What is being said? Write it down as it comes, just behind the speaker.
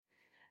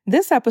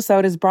This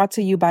episode is brought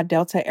to you by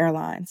Delta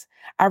Airlines.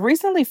 I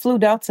recently flew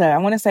Delta, I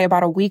want to say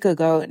about a week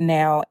ago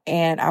now,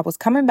 and I was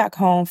coming back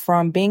home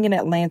from being in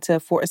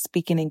Atlanta for a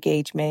speaking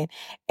engagement,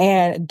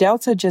 and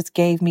Delta just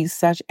gave me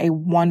such a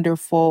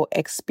wonderful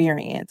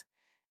experience.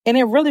 And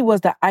it really was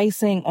the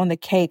icing on the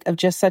cake of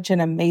just such an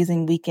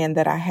amazing weekend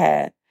that I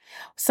had.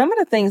 Some of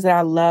the things that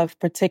I loved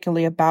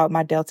particularly about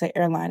my Delta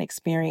airline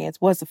experience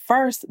was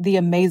first, the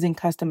amazing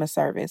customer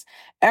service.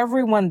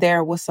 Everyone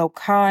there was so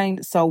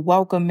kind, so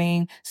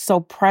welcoming, so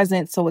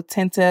present, so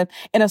attentive.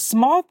 And a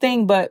small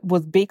thing, but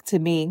was big to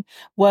me,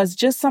 was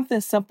just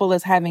something simple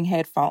as having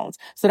headphones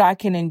so that I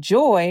can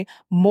enjoy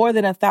more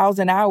than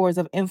 1,000 hours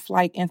of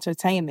in-flight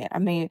entertainment. I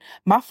mean,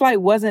 my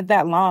flight wasn't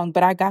that long,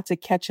 but I got to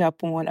catch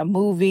up on a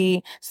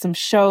movie, some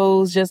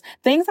shows, just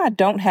things I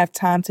don't have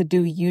time to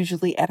do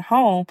usually at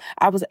home.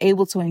 I was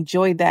able to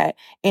enjoy that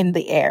in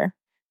the air.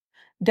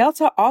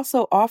 Delta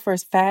also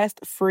offers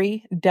fast,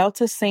 free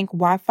Delta Sync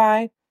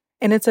Wi-Fi,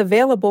 and it's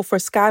available for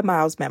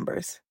SkyMiles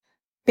members.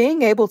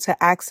 Being able to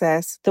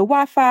access the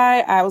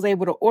Wi-Fi, I was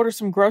able to order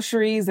some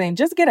groceries and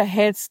just get a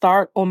head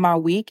start on my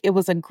week. It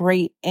was a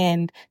great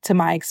end to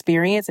my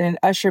experience and it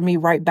ushered me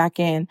right back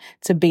in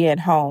to being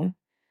home.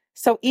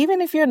 So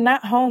even if you're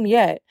not home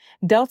yet,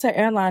 Delta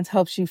Airlines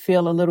helps you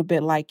feel a little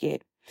bit like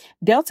it.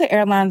 Delta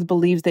Airlines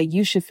believes that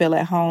you should feel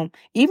at home,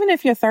 even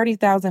if you're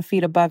 30,000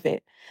 feet above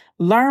it.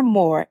 Learn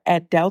more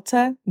at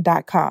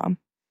delta.com.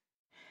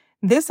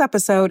 This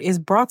episode is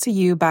brought to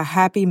you by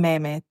Happy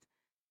Mammoth.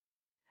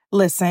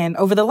 Listen,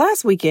 over the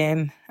last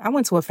weekend, I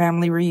went to a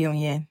family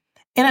reunion,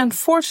 and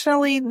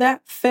unfortunately,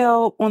 that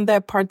fell on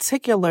that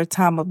particular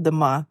time of the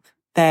month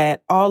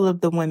that all of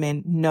the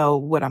women know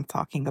what I'm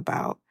talking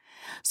about.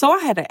 So I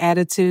had an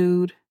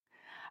attitude.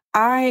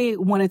 I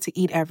wanted to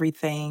eat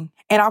everything.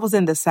 And I was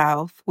in the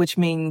South, which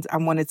means I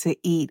wanted to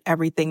eat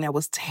everything that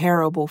was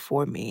terrible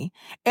for me.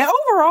 And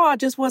overall, I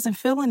just wasn't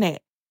feeling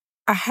it.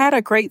 I had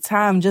a great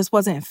time, just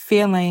wasn't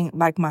feeling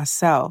like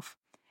myself.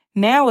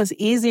 Now it's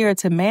easier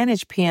to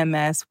manage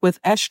PMS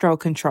with Estro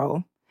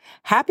Control.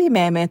 Happy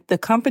Mammoth, the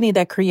company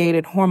that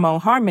created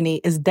Hormone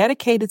Harmony, is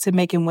dedicated to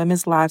making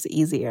women's lives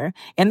easier.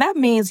 And that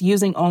means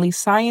using only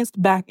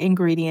science-backed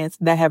ingredients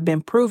that have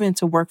been proven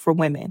to work for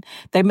women.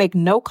 They make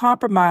no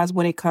compromise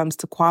when it comes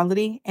to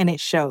quality, and it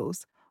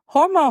shows.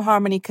 Hormone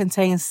Harmony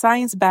contains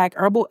science-backed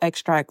herbal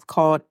extracts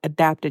called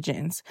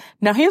adaptogens.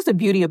 Now, here's the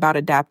beauty about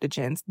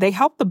adaptogens. They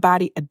help the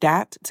body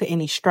adapt to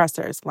any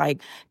stressors,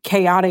 like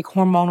chaotic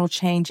hormonal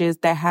changes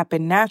that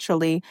happen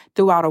naturally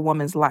throughout a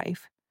woman's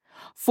life.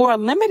 For a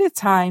limited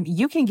time,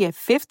 you can get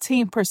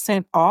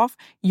 15% off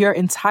your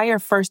entire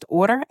first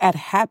order at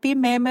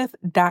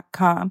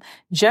happymammoth.com.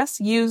 Just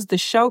use the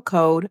show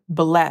code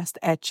BLESSED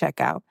at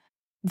checkout.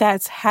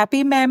 That's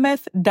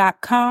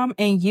happymammoth.com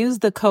and use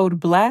the code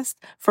BLESSED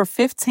for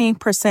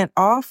 15%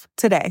 off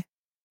today.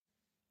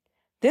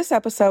 This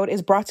episode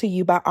is brought to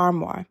you by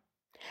Armoire.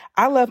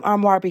 I love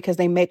Armoire because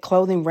they make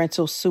clothing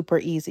rentals super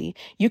easy.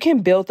 You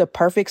can build the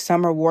perfect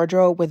summer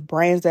wardrobe with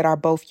brands that are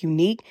both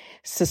unique,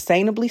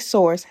 sustainably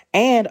sourced,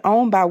 and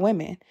owned by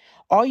women.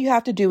 All you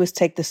have to do is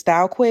take the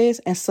style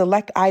quiz and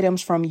select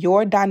items from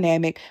your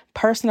dynamic,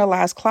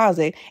 personalized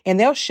closet, and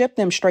they'll ship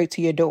them straight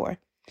to your door.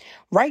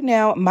 Right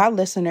now, my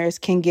listeners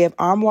can give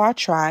Armoire a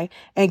try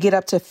and get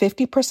up to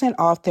 50%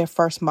 off their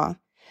first month.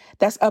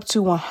 That's up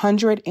to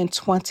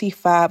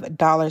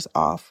 $125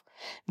 off.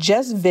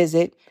 Just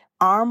visit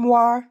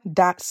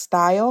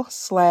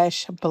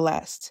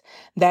armoire.style/blessed.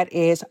 That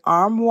is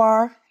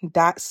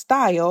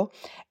armoire.style,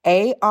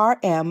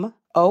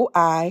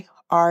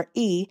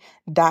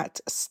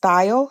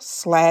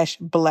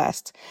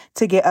 ARMOIRE.style/blessed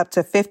to get up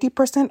to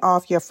 50%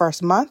 off your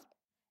first month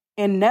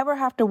and never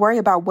have to worry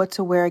about what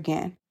to wear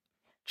again.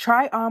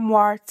 Try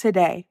Armoire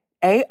today,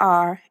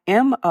 ARMOIRE.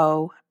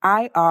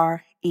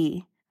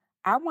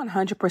 I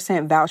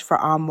 100% vouch for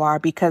Armoire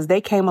because they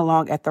came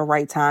along at the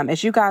right time.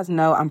 As you guys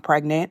know, I'm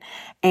pregnant,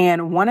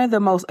 and one of the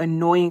most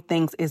annoying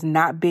things is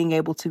not being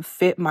able to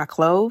fit my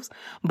clothes,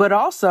 but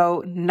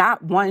also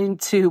not wanting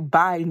to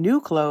buy new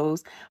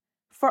clothes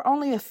for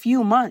only a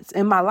few months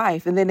in my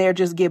life. And then they'll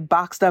just get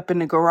boxed up in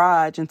the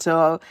garage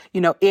until,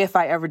 if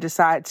I ever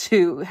decide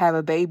to have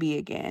a baby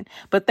again.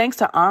 But thanks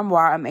to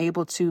Armoire, I'm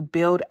able to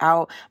build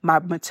out my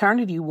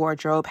maternity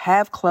wardrobe,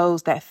 have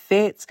clothes that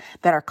fits,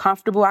 that are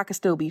comfortable. I can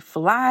still be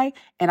fly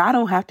and I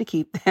don't have to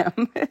keep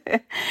them.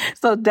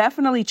 So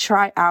definitely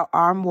try out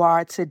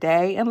Armoire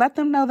today and let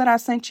them know that I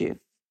sent you.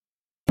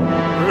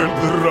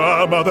 El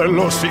drama de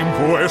los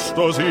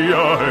impuestos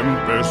ya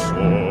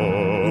empezó.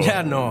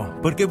 Ya no,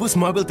 porque Boost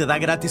Mobile te da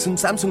gratis un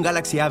Samsung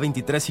Galaxy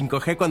A23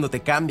 5G cuando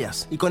te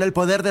cambias y con el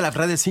poder de las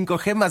redes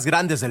 5G más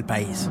grandes del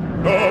país.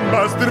 No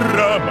más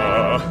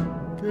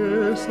drama.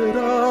 ¿Qué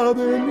será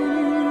de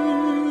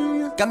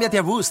mí? Cámbiate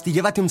a Boost y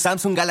llévate un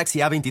Samsung Galaxy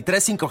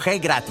A23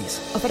 5G gratis.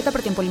 Oferta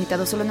por tiempo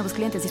limitado, solo nuevos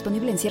clientes,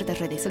 disponible en ciertas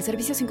redes. El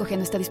servicio 5G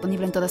no está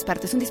disponible en todas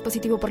partes. Un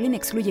dispositivo por línea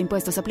excluye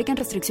impuestos. Aplican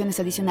restricciones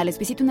adicionales.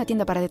 Visita una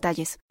tienda para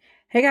detalles.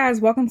 Hey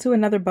guys, welcome to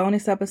another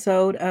bonus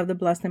episode of the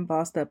Blessed and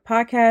Bossed Up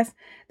podcast.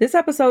 This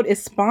episode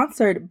is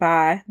sponsored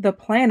by The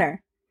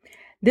Planner.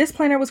 This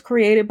planner was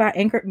created by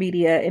Anchored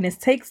Media and it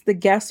takes the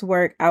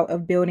guesswork out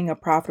of building a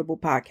profitable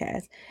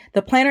podcast.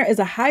 The planner is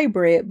a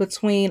hybrid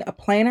between a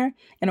planner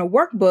and a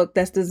workbook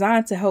that's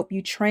designed to help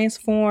you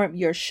transform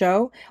your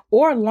show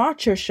or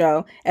launch your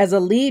show as a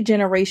lead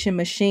generation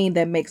machine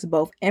that makes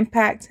both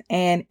impact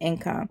and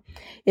income.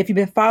 If you've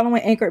been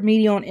following Anchored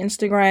Media on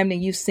Instagram,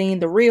 then you've seen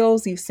the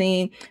reels, you've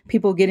seen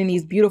people getting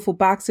these beautiful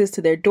boxes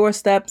to their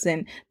doorsteps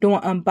and doing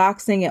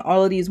unboxing and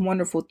all of these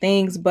wonderful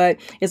things. But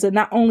it's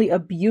not only a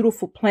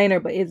beautiful planner,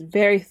 but it's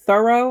very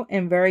thorough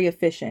and very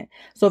efficient.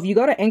 So if you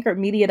go to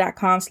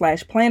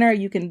anchoredmedia.com/planner,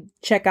 you can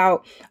check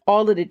out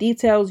all of the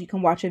details. You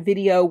can watch a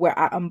video where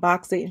I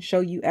unbox it and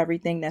show you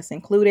everything that's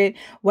included.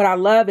 What I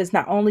love is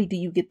not only do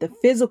you get the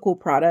physical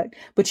product,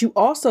 but you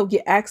also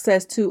get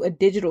access to a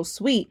digital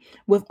suite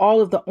with all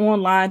of the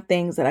online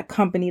things that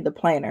accompany the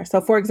planner.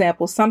 So for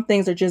example, some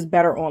things are just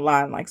better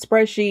online, like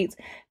spreadsheets,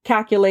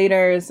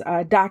 calculators,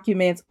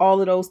 documents,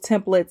 all of those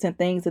templates and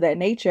things of that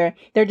nature.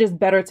 They're just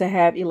better to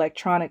have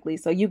electronically.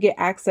 So you get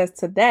access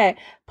to that,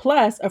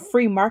 plus a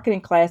free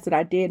marketing class that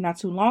I did not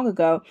too long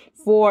ago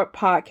for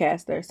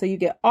podcasters. So you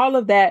get all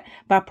of that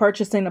by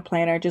purchasing the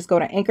planner. Just go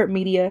to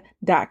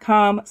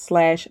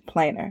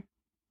anchoredmedia.com/planner.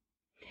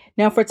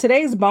 Now for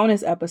today's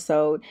bonus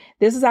episode,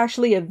 this is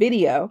actually a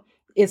video.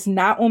 It's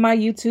not on my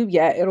YouTube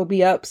yet. It'll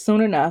be up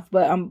soon enough,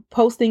 but I'm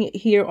posting it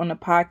here on the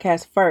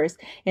podcast first.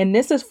 And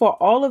this is for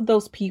all of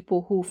those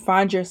people who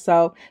find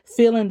yourself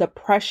feeling the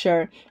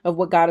pressure of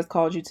what God has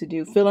called you to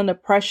do, feeling the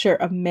pressure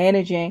of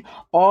managing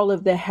all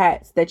of the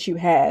hats that you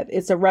have.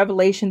 It's a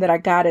revelation that I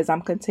got as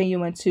I'm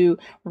continuing to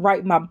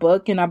write my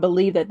book. And I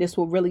believe that this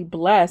will really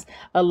bless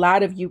a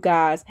lot of you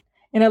guys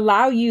and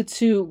allow you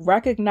to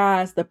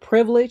recognize the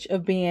privilege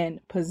of being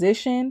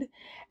positioned,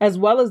 as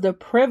well as the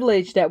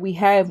privilege that we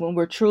have when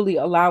we're truly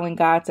allowing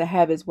God to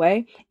have his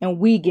way and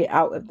we get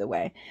out of the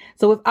way.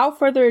 So without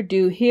further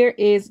ado, here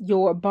is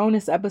your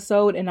bonus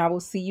episode, and I will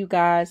see you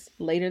guys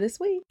later this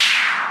week.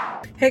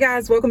 Hey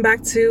guys, welcome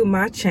back to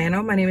my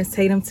channel. My name is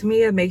Tatum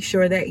Tamia. Make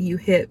sure that you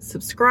hit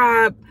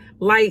subscribe,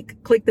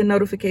 like, click the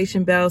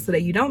notification bell so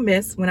that you don't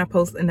miss when I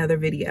post another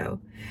video.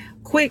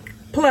 Quick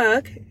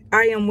plug.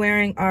 I am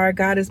wearing our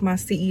God is my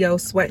CEO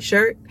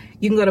sweatshirt.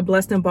 You can go to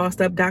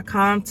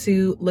blessedandbossedup.com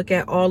to look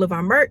at all of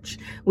our merch.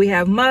 We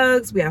have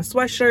mugs, we have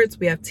sweatshirts,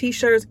 we have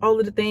t-shirts, all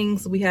of the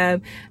things. We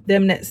have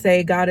them that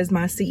say God is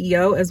my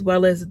CEO, as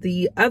well as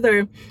the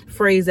other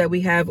phrase that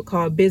we have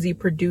called busy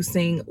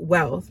producing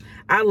wealth.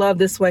 I love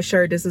this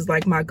sweatshirt. This is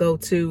like my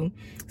go-to.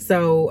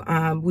 So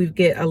we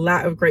get a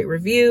lot of great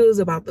reviews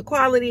about the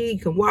quality. You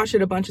can wash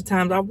it a bunch of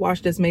times. I've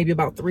washed this maybe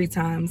about 3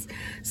 times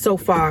so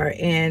far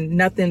and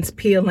nothing's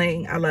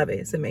peeling. I love it.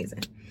 It's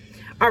amazing.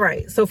 All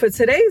right. So for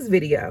today's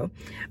video,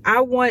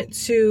 I want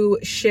to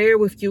share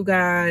with you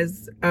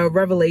guys a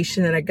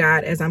revelation that I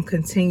got as I'm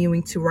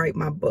continuing to write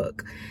my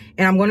book.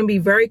 And I'm going to be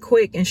very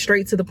quick and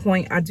straight to the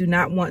point. I do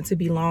not want to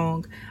be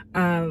long.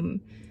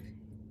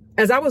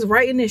 As I was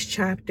writing this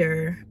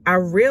chapter, I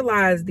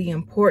realized the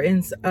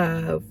importance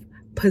of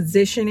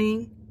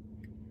positioning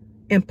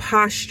and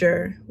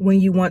posture when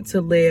you want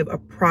to live a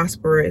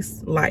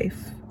prosperous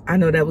life. I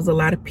know that was a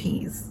lot of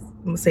P's.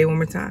 I'm gonna say it one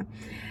more time.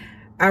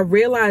 I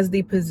realized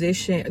the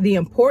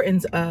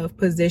importance of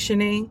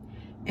positioning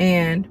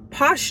and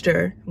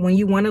posture when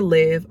you want to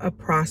live a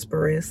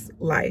prosperous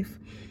life.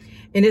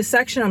 In this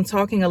section, I'm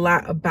talking a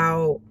lot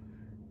about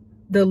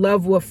the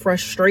level of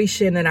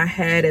frustration that I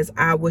had as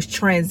I was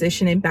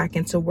transitioning back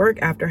into work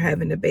after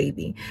having a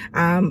baby.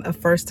 I'm a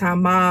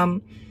first-time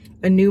mom,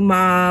 a new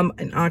mom,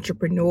 an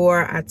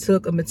entrepreneur. I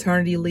took a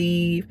maternity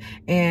leave,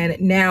 and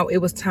now it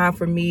was time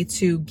for me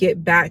to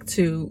get back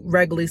to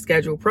regularly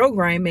scheduled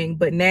programming,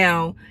 but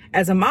now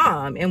as a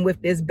mom and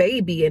with this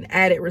baby and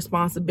added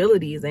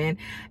responsibilities and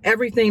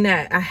everything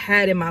that I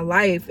had in my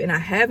life and I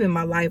have in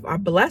my life are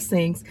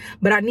blessings,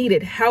 but I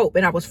needed help,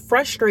 and I was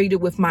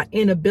frustrated with my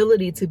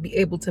inability to be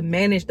able to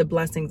manage the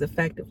blessings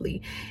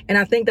effectively. And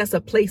I think that's a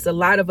place a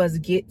lot of us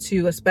get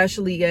to,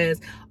 especially as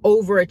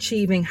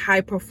overachieving,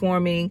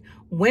 high-performing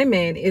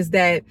women, is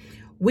that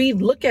we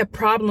look at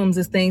problems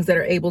as things that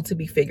are able to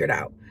be figured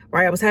out,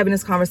 right? I was having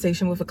this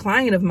conversation with a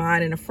client of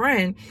mine and a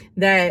friend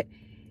that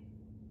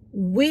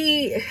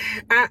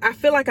I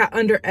feel like I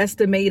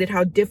underestimated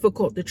how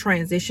difficult the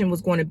transition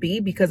was going to be,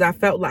 because I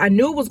felt like I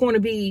knew it was going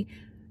to be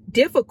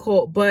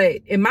difficult,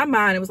 but in my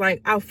mind, it was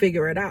like, I'll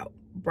figure it out,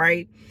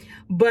 right?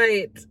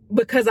 But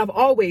because I've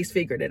always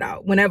figured it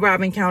out. Whenever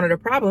I've encountered a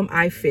problem,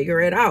 I figure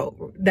it out.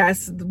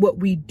 That's what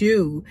we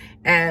do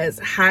as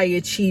high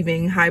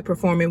achieving, high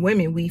performing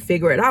women. We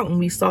figure it out and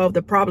we solve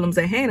the problems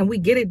at hand and we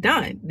get it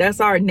done. That's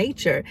our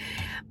nature.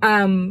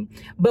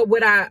 But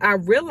what I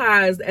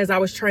realized as I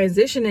was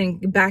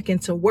transitioning back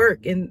into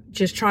work and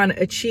just trying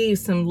to achieve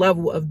some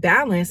level of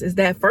balance is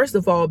that, first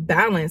of all,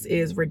 balance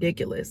is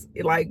ridiculous.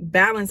 Like,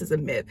 balance is a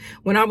myth.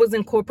 When I was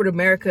in corporate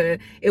America,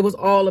 it was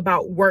all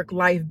about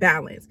work-life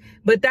balance.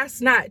 But that's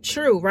not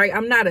true, right?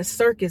 I'm not a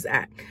circus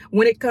act.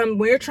 When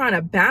you're trying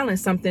to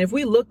balance something, if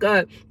we look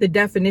up the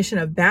definition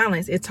of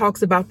balance, it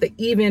talks about the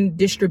even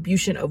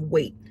distribution of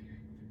weight.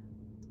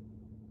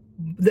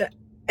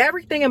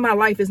 everything in my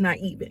life is not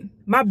even.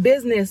 My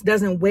business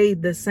doesn't weigh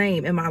the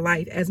same in my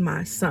life as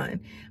my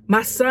son.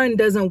 My son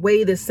doesn't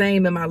weigh the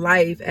same in my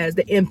life as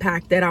the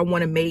impact that I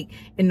want to make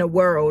in the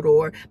world,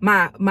 or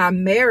my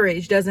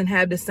marriage doesn't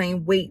have the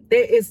same weight.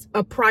 There is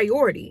a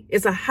priority.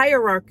 It's a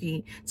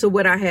hierarchy to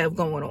what I have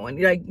going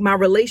on. Like, my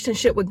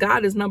relationship with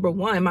God is number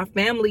one. My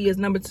family is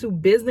number two.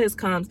 Business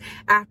comes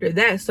after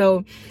that.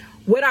 So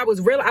what I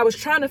was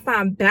trying to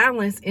find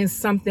balance in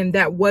something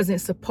that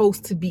wasn't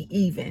supposed to be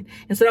even.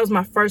 And so that was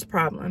my first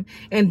problem.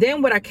 And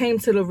then what I came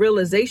to the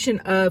realization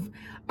of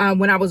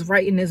when I was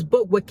writing this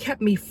book, what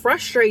kept me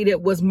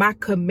frustrated was my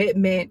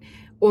commitment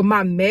or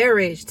my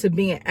marriage to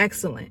being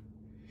excellent.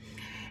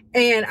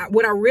 And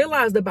what I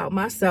realized about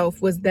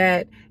myself was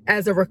that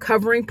as a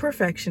recovering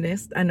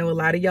perfectionist, I know a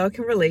lot of y'all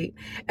can relate,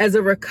 as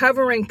a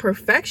recovering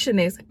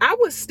perfectionist, I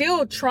was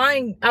still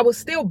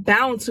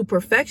bound to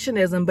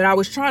perfectionism, but I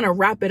was trying to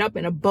wrap it up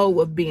in a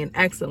bow of being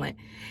excellent.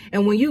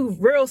 And when you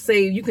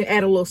say, you can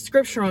add a little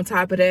scripture on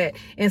top of that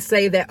and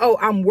say that, oh,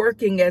 I'm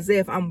working as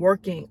if I'm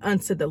working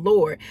unto the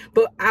Lord.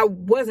 But I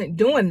wasn't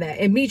doing that.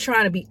 And me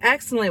trying to be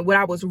excellent, what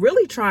I was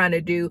really trying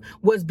to do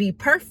was be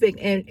perfect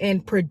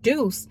and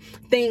produce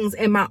things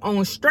in my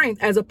own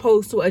strength, as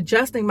opposed to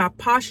adjusting my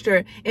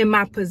posture and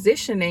my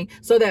positioning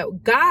so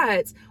that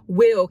God's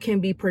will can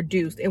be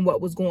produced in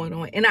what was going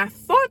on. And I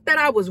thought that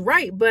I was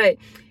right, but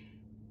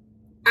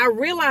I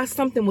realized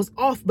something was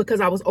off because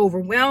I was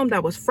overwhelmed. I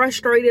was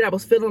frustrated. I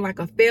was feeling like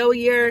a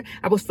failure.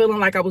 I was feeling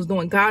like I was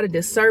doing God a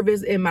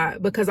disservice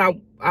because I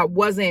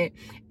wasn't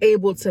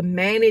able to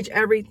manage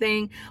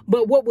everything.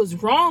 But what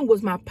was wrong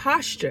was my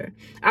posture.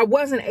 I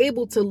wasn't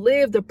able to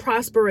live the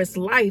prosperous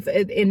life,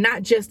 and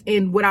not just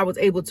in what I was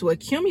able to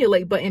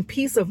accumulate, but in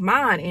peace of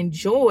mind and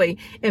joy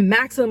and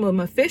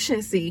maximum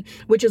efficiency,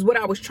 which is what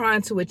I was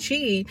trying to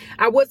achieve.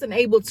 I wasn't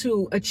able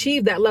to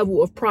achieve that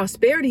level of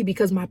prosperity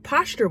because my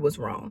posture was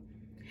wrong.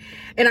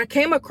 And I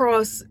came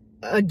across,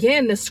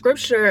 again, the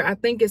scripture, I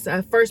think it's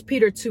 1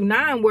 Peter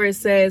 2:9, where it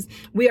says,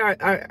 we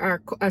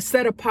are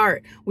set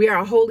apart. We are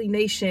a holy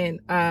nation.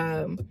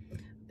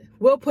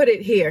 We'll put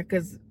it here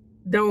because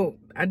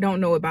I don't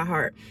know it by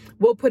heart.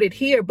 We'll put it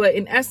here. But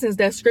in essence,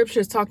 that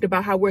scripture talked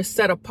about how we're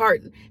set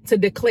apart to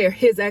declare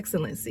his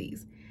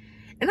excellencies.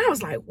 And I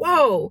was like,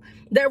 whoa,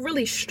 that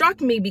really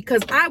struck me,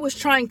 because I was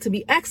trying to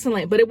be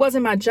excellent, but it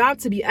wasn't my job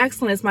to be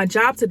excellent. It's my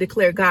job to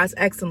declare God's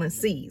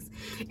excellencies.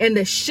 And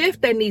the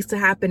shift that needs to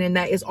happen in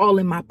that is all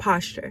in my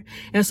posture.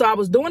 And so I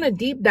was doing a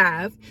deep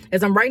dive.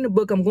 As I'm writing the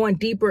book, I'm going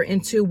deeper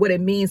into what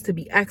it means to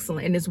be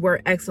excellent, and this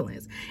word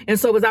excellence. And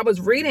so as I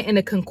was reading in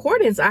the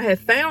concordance, I had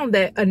found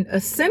that a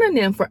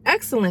synonym for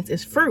excellence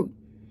is fruit.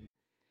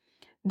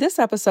 This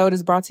episode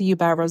is brought to you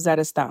by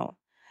Rosetta Stone.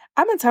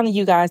 I've been telling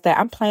you guys that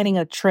I'm planning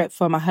a trip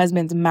for my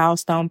husband's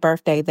milestone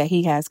birthday that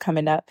he has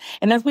coming up.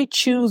 And as we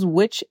choose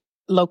which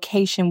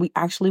location we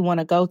actually want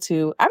to go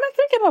to, I've been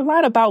thinking a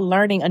lot about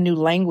learning a new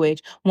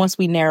language once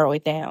we narrow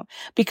it down.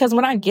 Because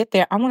when I get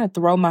there, I want to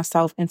throw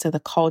myself into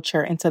the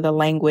culture, into the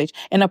language.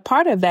 And a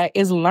part of that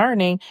is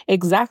learning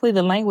exactly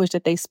the language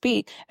that they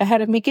speak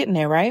ahead of me getting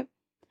there, right?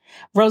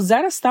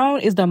 Rosetta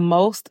Stone is the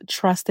most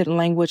trusted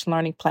language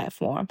learning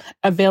platform,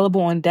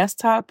 available on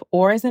desktop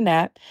or as an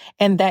app,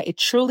 and that it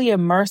truly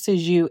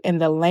immerses you in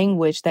the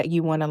language that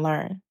you want to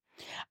learn.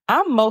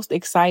 I'm most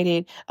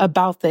excited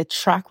about the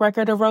track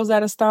record of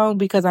Rosetta Stone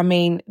because,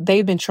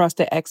 they've been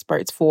trusted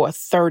experts for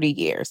 30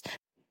 years.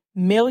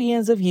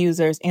 Millions of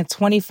users in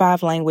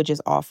 25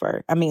 languages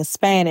offered.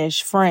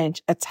 Spanish,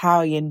 French,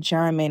 Italian,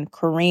 German,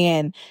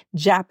 Korean,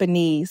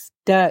 Japanese,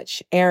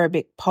 Dutch,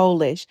 Arabic,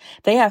 Polish.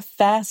 They have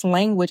fast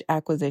language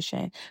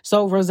acquisition.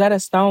 So Rosetta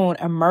Stone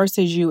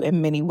immerses you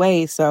in many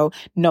ways. So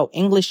no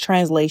English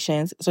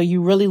translations. So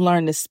you really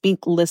learn to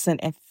speak, listen,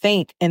 and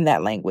think in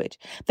that language.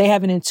 They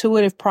have an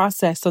intuitive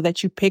process so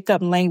that you pick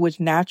up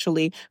language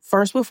naturally,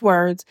 first with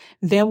words,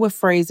 then with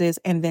phrases,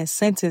 and then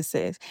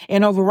sentences.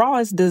 And overall,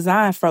 it's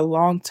designed for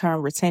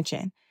long-term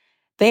retention.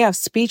 They have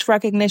speech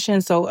recognition,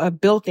 so a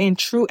built-in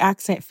true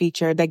accent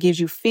feature that gives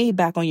you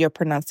feedback on your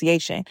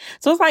pronunciation.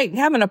 So it's like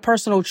having a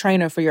personal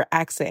trainer for your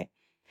accent.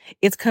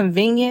 It's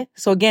convenient.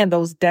 So again,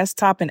 those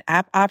desktop and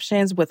app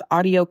options with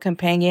audio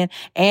companion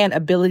and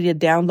ability to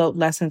download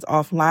lessons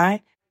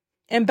offline.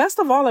 And best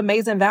of all,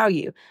 amazing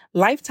value.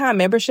 Lifetime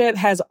membership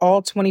has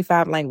all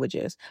 25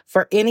 languages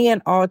for any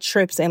and all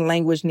trips and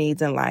language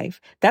needs in life.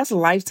 That's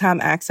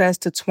lifetime access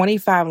to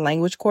 25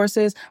 language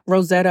courses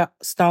Rosetta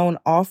Stone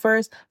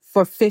offers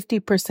for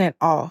 50%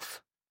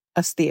 off.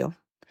 A steal.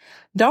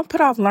 Don't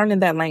put off learning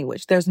that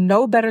language. There's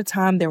no better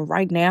time than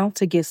right now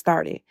to get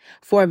started.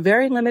 For a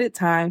very limited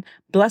time,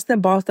 Blessed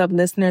and Bossed Up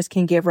listeners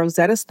can get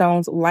Rosetta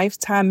Stone's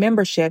lifetime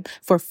membership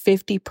for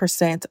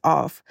 50%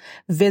 off.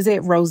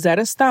 Visit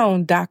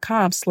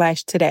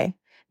rosettastone.com/today.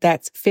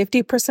 That's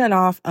 50%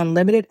 off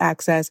unlimited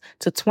access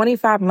to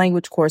 25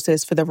 language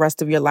courses for the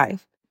rest of your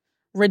life.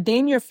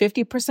 Redeem your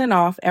 50%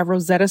 off at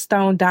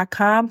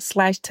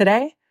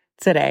rosettastone.com/today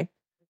today.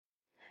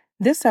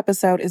 This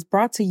episode is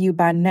brought to you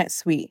by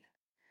NetSuite.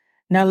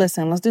 Now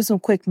listen, let's do some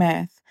quick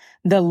math.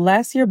 The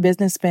less your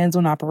business spends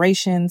on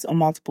operations, on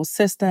multiple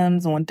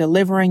systems, on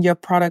delivering your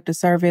product or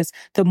service,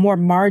 the more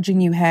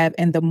margin you have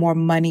and the more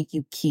money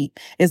you keep.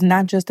 It's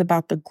not just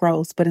about the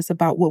gross, but it's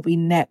about what we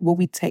net, what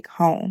we take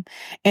home.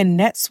 And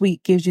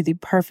NetSuite gives you the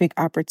perfect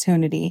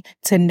opportunity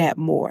to net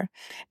more.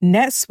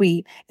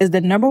 NetSuite is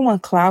the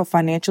 #1 cloud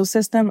financial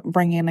system,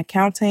 bringing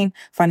accounting,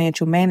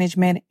 financial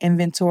management,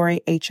 inventory,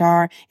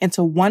 HR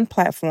into one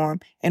platform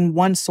and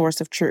one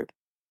source of truth.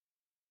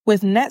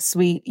 With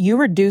NetSuite, you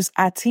reduce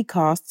IT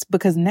costs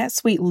because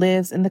NetSuite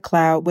lives in the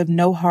cloud with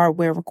no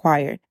hardware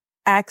required,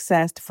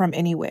 accessed from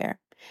anywhere.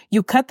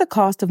 You cut the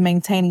cost of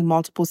maintaining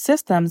multiple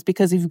systems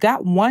because you've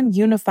got one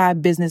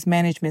unified business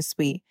management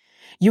suite.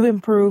 You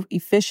improve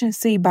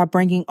efficiency by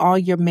bringing all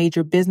your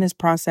major business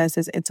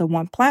processes into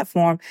one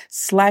platform,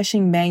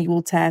 slashing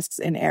manual tasks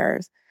and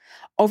errors.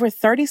 Over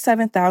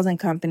 37,000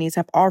 companies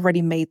have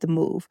already made the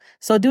move.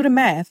 So do the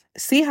math.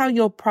 See how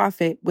you'll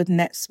profit with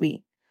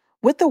NetSuite.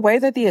 With the way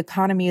that the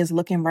economy is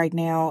looking right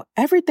now,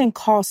 everything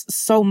costs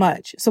so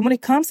much. So when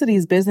it comes to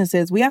these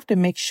businesses, we have to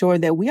make sure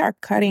that we are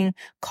cutting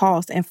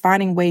costs and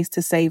finding ways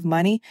to save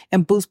money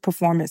and boost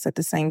performance at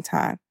the same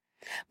time.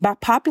 By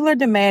popular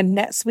demand,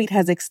 NetSuite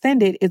has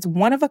extended its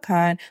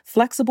one-of-a-kind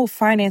flexible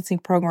financing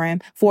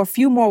program for a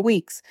few more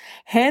weeks.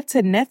 Head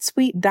to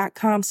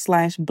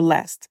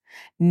netsuite.com/blessed.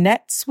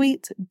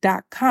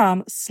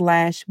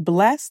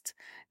 netsuite.com/blessed.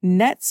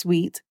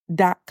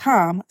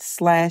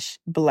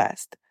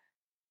 netsuite.com/blessed.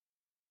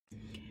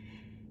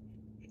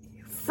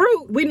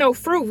 Fruit, we know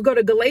fruit. We go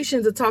to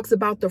Galatians, it talks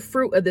about the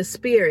fruit of the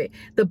Spirit.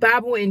 The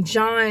Bible in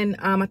John,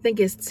 I think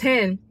it's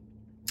 10,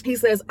 he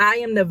says, I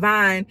am the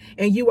vine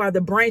and you are the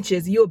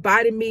branches. You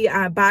abide in me,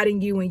 I abide in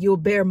you, and you'll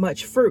bear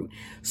much fruit.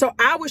 So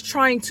I was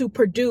trying to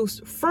produce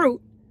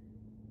fruit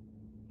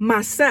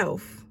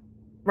myself,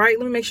 right?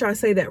 Let me make sure I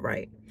say that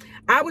right.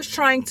 I was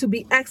trying to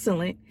be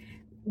excellent,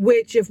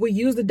 which if we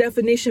use the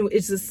definition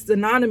is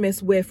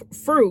synonymous with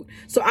fruit.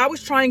 So I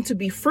was trying to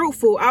be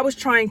fruitful. I was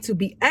trying to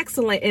be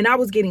excellent, and I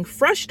was getting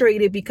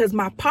frustrated because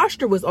my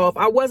posture was off.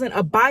 I wasn't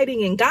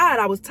abiding in God.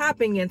 I was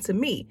tapping into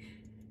me.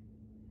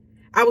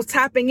 I was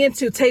tapping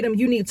into, Tatum,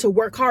 you need to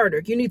work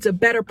harder. You need to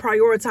better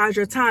prioritize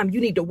your time.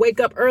 You need to wake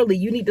up early.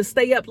 You need to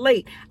stay up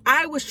late.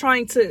 I was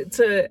trying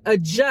to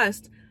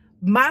adjust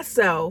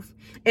myself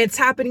and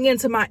tapping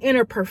into my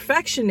inner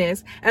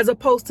perfectionist as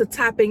opposed to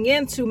tapping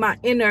into my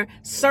inner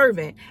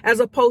servant, as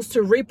opposed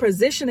to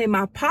repositioning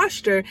my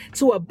posture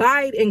to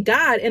abide in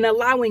God and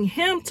allowing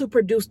him to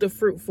produce the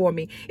fruit for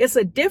me. It's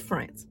a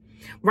difference,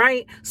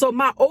 right? So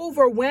my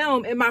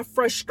overwhelm and my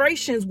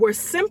frustrations were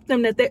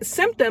symptoms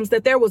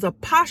that there was a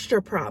posture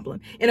problem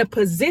and a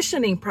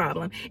positioning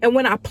problem. And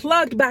when I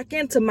plugged back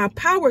into my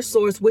power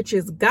source, which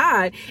is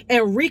God,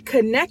 and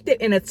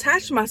reconnected and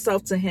attached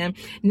myself to him,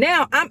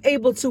 now I'm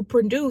able to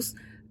produce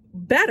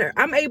better.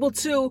 I'm able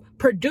to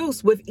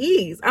produce with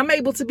ease. I'm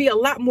able to be a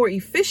lot more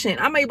efficient.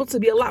 I'm able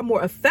to be a lot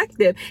more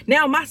effective.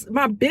 Now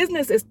my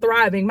business is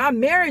thriving. My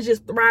marriage is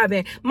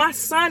thriving. My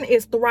son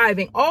is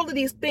thriving. All of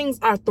these things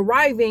are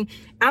thriving.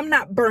 I'm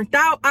not burnt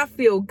out. I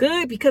feel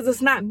good because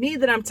it's not me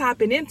that I'm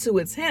tapping into.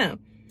 It's him.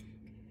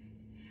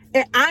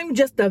 And I'm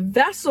just a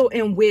vessel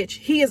in which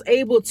he is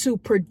able to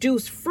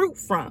produce fruit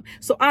from.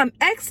 So I'm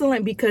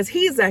excellent because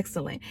he's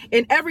excellent.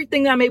 And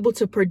everything I'm able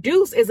to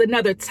produce is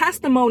another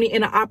testimony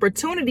and an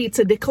opportunity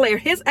to declare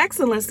his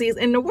excellencies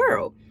in the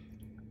world.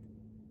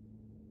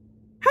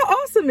 How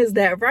awesome is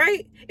that,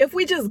 right? If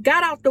we just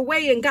got out the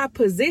way and got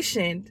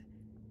positioned,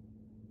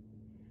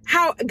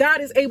 how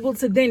God is able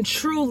to then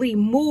truly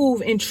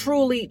move and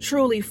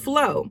truly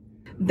flow.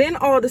 Then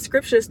all the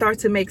scriptures start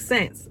to make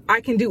sense.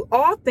 I can do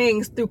all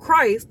things through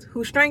Christ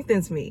who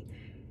strengthens me.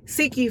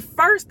 Seek ye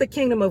first the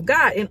kingdom of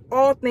God, and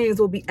all things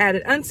will be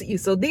added unto you.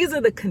 So these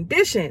are the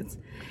conditions.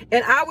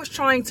 And I was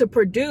trying to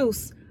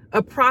produce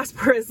a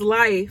prosperous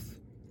life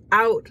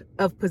out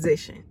of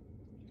position.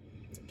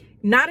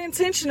 Not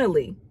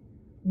intentionally,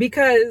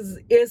 because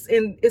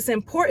it's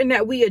important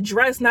that we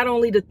address not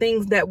only the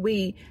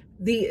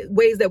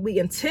ways that we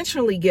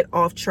intentionally get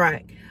off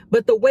track,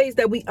 but the ways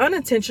that we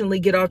unintentionally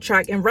get off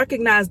track and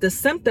recognize the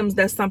symptoms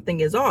that something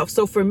is off.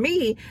 So for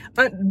me,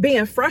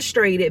 being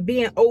frustrated,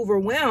 being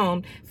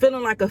overwhelmed,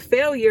 feeling like a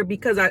failure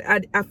because I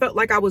felt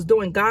like I was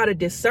doing God a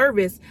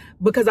disservice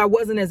because I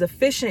wasn't as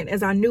efficient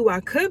as I knew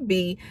I could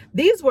be.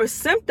 These were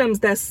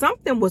symptoms that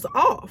something was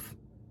off.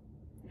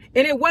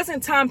 And it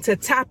wasn't time to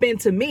tap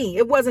into me.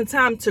 It wasn't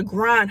time to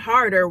grind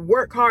harder,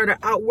 work harder,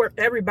 outwork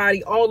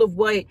everybody, all of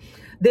what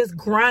this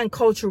grind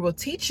culture will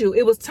teach you.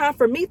 It was time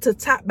for me to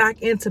tap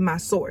back into my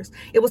source.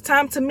 It was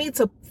time for me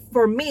to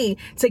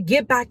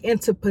get back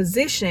into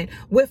position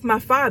with my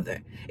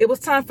Father. It was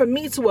time for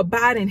me to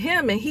abide in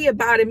him and he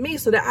abide in me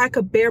so that I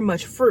could bear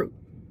much fruit.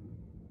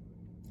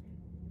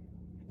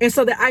 And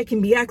so that I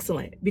can be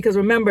excellent. Because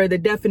remember, the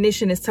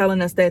definition is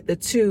telling us that the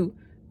two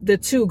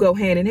go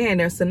hand in hand.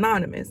 They're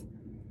synonymous.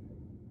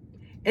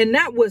 And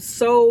that was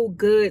so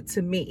good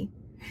to me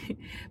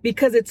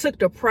because it took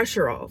the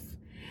pressure off.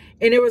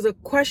 And there was a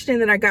question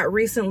that I got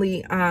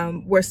recently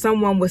where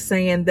someone was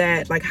saying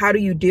that, like, how do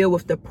you deal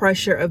with the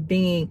pressure of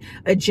being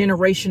a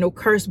generational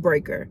curse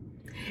breaker?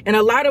 And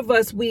a lot of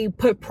us, we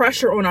put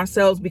pressure on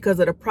ourselves because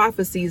of the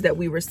prophecies that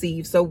we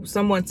receive. So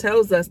someone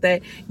tells us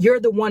that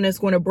you're the one that's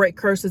going to break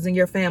curses in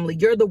your family.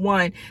 You're the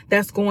one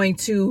that's going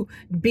to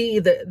be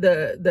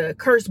the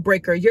curse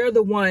breaker. You're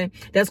the one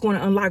that's going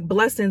to unlock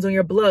blessings on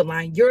your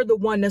bloodline. You're the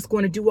one that's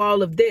going to do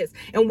all of this.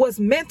 And what's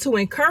meant to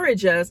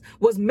encourage us,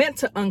 was meant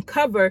to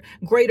uncover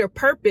greater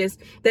purpose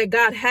that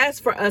God has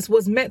for us,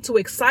 was meant to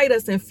excite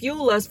us and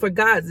fuel us for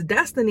God's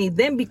destiny,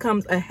 then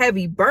becomes a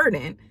heavy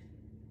burden.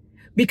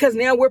 Because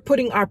now we're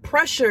putting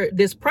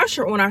this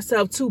pressure on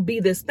ourselves to be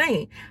this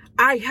thing.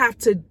 I have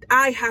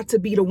to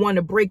be the one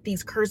to break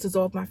these curses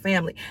off my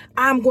family.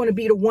 I'm going to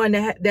be the one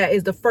that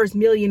is the first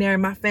millionaire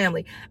in my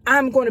family.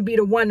 I'm going to be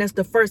the one that's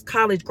the first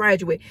college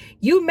graduate.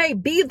 You may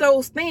be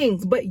those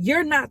things, but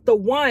you're not the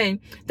one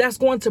that's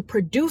going to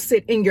produce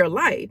it in your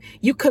life.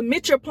 You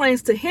commit your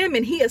plans to him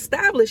and he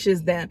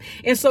establishes them.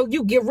 And so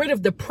you get rid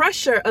of the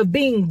pressure of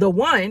being the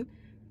one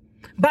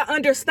by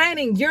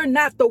understanding you're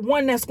not the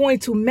one that's going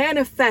to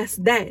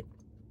manifest that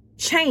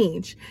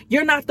change.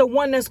 You're not the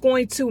one that's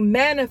going to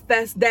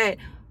manifest that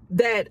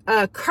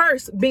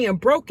curse being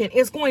broken.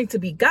 It's going to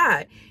be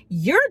God.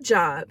 Your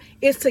job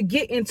is to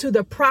get into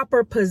the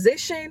proper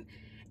position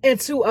and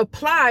to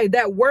apply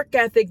that work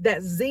ethic,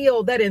 that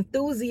zeal, that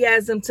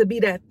enthusiasm to be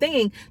that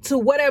thing to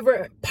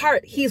whatever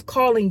part he's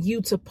calling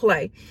you to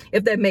play,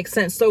 if that makes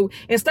sense. So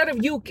instead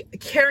of you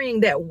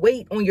carrying that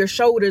weight on your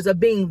shoulders of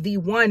being the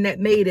one that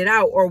made it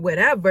out or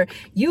whatever,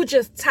 you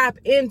just tap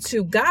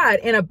into God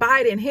and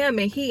abide in him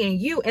and he in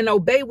you and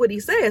obey what he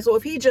says. So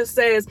if he just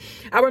says,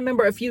 I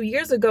remember a few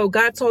years ago,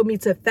 God told me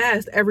to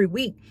fast every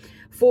week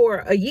for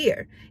a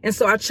year. And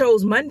so I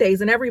chose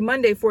Mondays, and every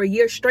Monday for a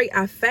year straight,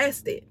 I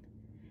fasted.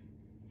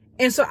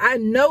 And so I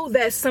know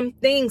that some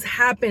things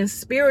happen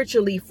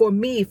spiritually for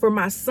me, for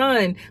my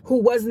son, who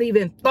wasn't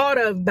even thought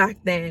of back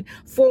then,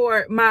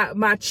 for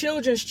my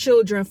children's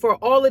children, for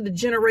all of the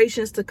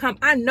generations to come.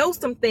 I know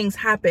some things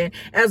happen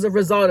as a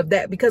result of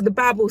that, because the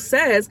Bible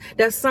says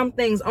that some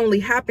things only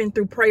happen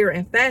through prayer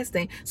and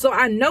fasting. So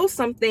I know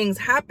some things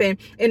happen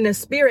in the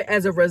spirit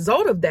as a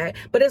result of that,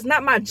 but it's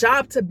not my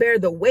job to bear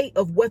the weight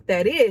of what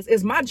that is.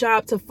 It's my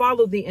job to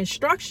follow the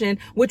instruction,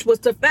 which was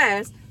to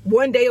fast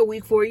one day a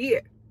week for a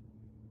year.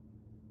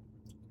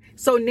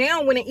 So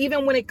now when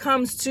it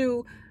comes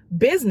to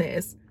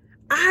business,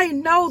 I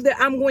know that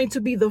I'm going to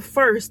be the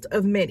first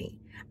of many.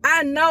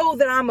 I know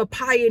that I'm a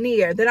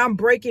pioneer, that I'm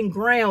breaking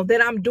ground,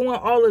 that I'm doing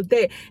all of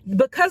that.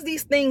 Because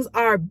these things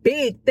are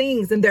big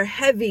things and they're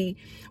heavy,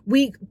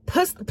 we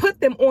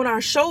put them on our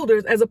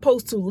shoulders as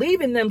opposed to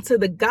leaving them to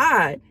the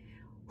God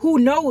who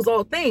knows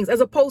all things,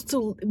 as opposed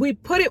to we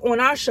put it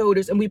on our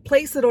shoulders and we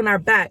place it on our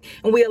back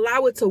and we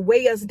allow it to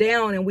weigh us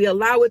down and we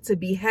allow it to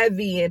be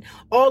heavy and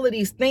all of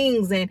these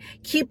things, and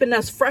keeping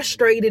us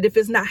frustrated if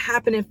it's not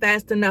happening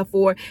fast enough,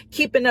 or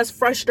keeping us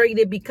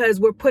frustrated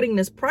because we're putting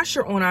this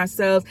pressure on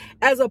ourselves,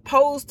 as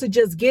opposed to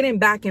just getting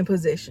back in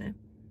position.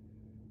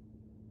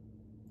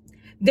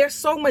 There's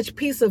so much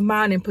peace of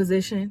mind in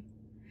position.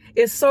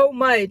 It's so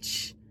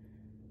much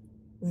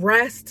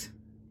rest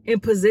in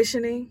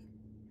positioning.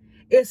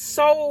 It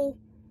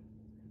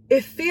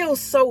feels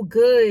so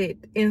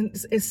good, and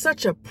it's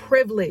such a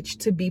privilege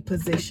to be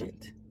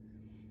positioned.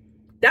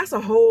 That's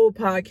a whole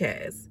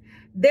podcast.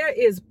 There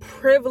is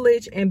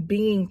privilege in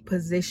being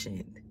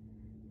positioned,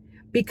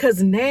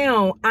 because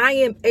now I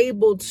am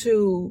able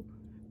to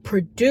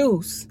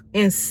produce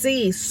and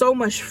see so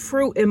much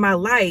fruit in my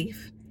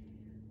life,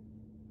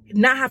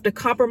 not have to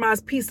compromise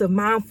peace of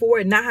mind for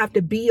it, not have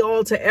to be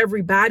all to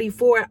everybody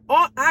for it.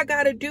 All I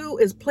got to do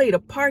is play the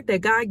part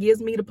that God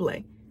gives me to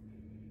play.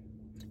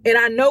 And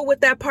I know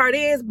what that part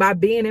is by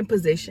being in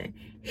position.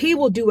 He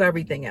will do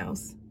everything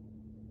else.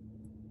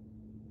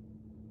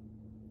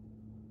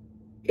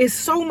 It's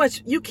so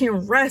much, you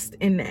can rest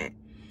in that.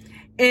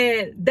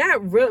 And that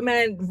real,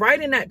 man,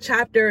 writing that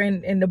chapter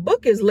and the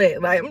book is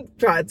lit. Like, I'm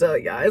trying to tell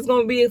y'all, it's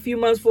going to be a few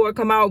months before it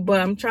come out, but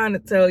I'm trying to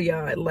tell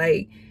y'all,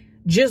 like,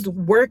 just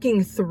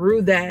working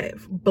through that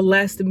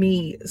blessed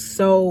me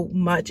so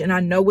much. And I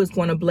know it's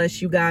going to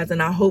bless you guys.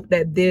 And I hope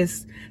that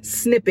this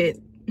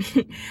snippet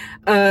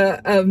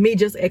of me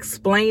just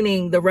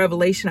explaining the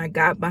revelation I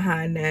got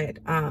behind that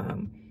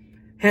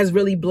has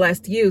really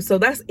blessed you. So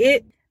that's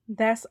it.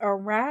 That's a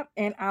wrap,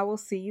 and I will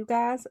see you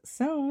guys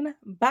soon.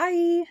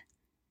 Bye.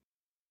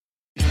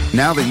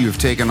 Now that you've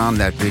taken on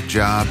that big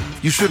job,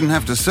 you shouldn't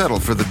have to settle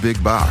for the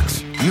big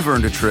box. You've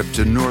earned a trip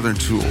to Northern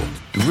Tool,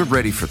 and we're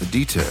ready for the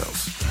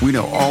details. We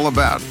know all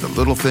about the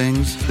little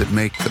things that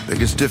make the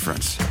biggest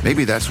difference.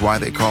 Maybe that's why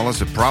they call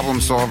us a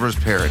problem solver's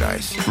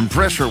paradise. From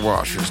pressure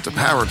washers to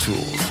power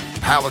tools,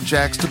 pallet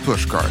jacks to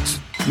push carts,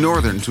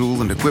 Northern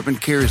Tool and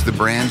Equipment carries the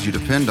brands you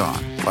depend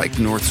on, like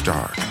North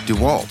Star,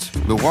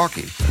 DeWalt,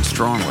 Milwaukee, and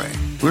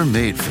Strongway. We're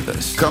made for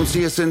this. Come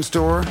see us in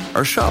store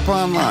or shop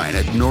online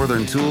at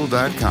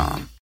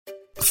northerntool.com.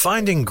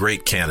 Finding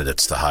great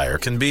candidates to hire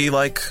can be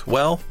like,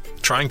 well,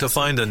 trying to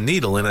find a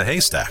needle in a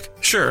haystack.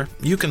 Sure,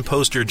 you can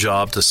post your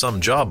job to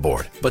some job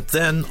board, but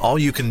then all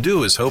you can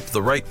do is hope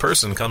the right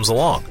person comes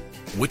along.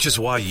 Which is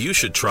why you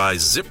should try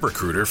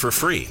ZipRecruiter for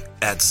free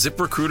at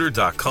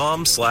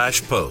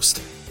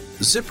ZipRecruiter.com/post.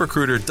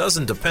 ZipRecruiter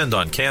doesn't depend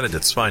on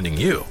candidates finding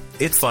you.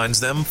 It finds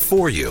them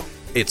for you.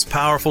 Its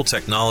powerful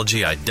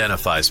technology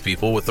identifies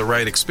people with the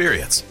right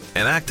experience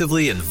and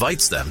actively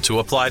invites them to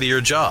apply to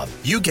your job.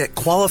 You get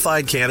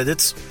qualified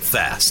candidates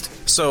fast.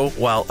 So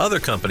while other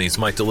companies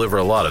might deliver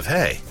a lot of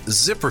hay,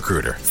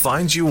 ZipRecruiter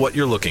finds you what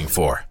you're looking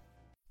for.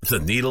 The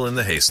needle in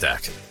the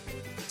haystack.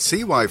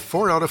 See why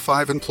 4 out of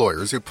 5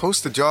 employers who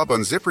post a job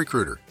on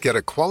ZipRecruiter get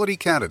a quality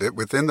candidate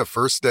within the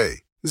first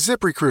day.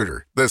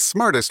 ZipRecruiter, the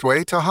smartest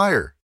way to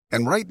hire.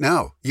 And right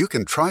now, you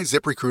can try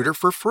ZipRecruiter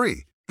for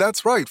free.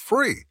 That's right,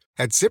 free.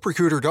 At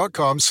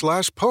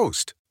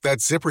ZipRecruiter.com/post.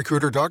 That's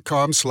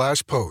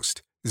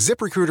ZipRecruiter.com/post.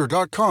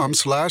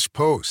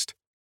 ZipRecruiter.com/post.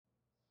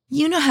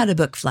 You know how to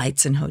book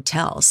flights and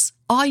hotels.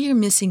 All you're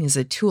missing is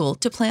a tool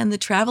to plan the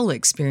travel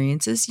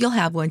experiences you'll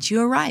have once you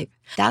arrive.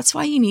 That's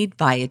why you need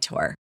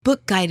Viator.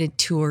 Book guided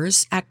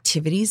tours,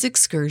 activities,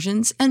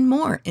 excursions, and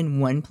more in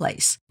one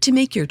place to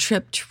make your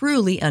trip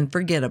truly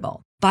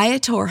unforgettable.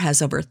 Viator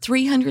has over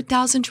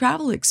 300,000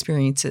 travel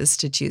experiences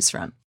to choose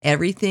from.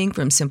 Everything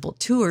from simple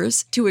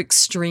tours to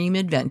extreme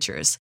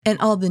adventures and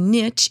all the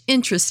niche,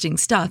 interesting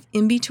stuff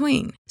in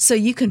between. So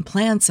you can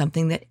plan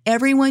something that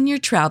everyone you're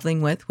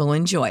traveling with will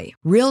enjoy.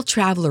 Real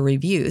traveler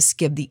reviews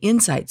give the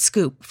inside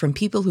scoop from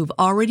people who've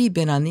already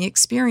been on the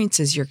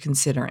experiences you're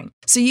considering.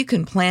 So you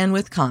can plan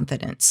with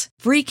confidence.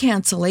 Free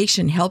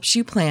cancellation helps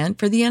you plan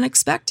for the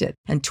unexpected.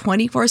 And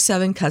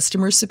 24/7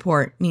 customer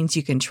support means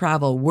you can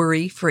travel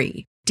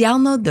worry-free.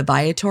 Download the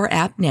Viator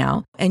app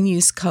now and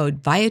use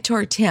code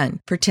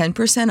Viator10 for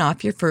 10%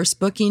 off your first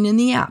booking in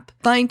the app.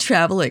 Find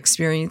travel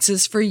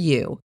experiences for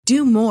you.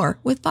 Do more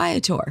with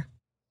Viator.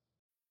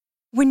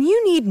 When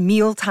you need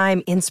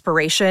mealtime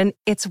inspiration,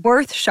 it's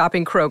worth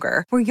shopping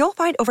Kroger, where you'll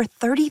find over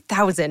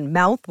 30,000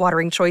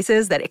 mouth-watering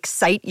choices that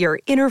excite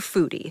your inner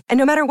foodie. And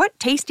no matter what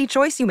tasty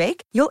choice you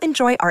make, you'll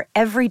enjoy our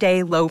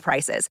everyday low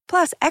prices,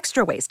 plus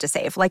extra ways to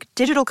save, like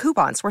digital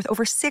coupons worth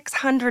over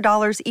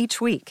 $600 each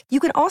week. You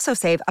can also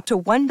save up to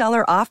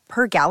 $1 off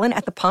per gallon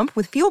at the pump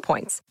with fuel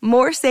points.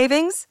 More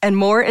savings and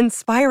more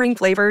inspiring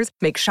flavors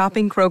make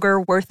shopping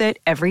Kroger worth it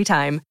every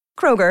time.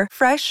 Kroger,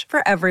 fresh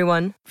for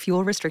everyone.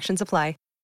 Fuel restrictions apply.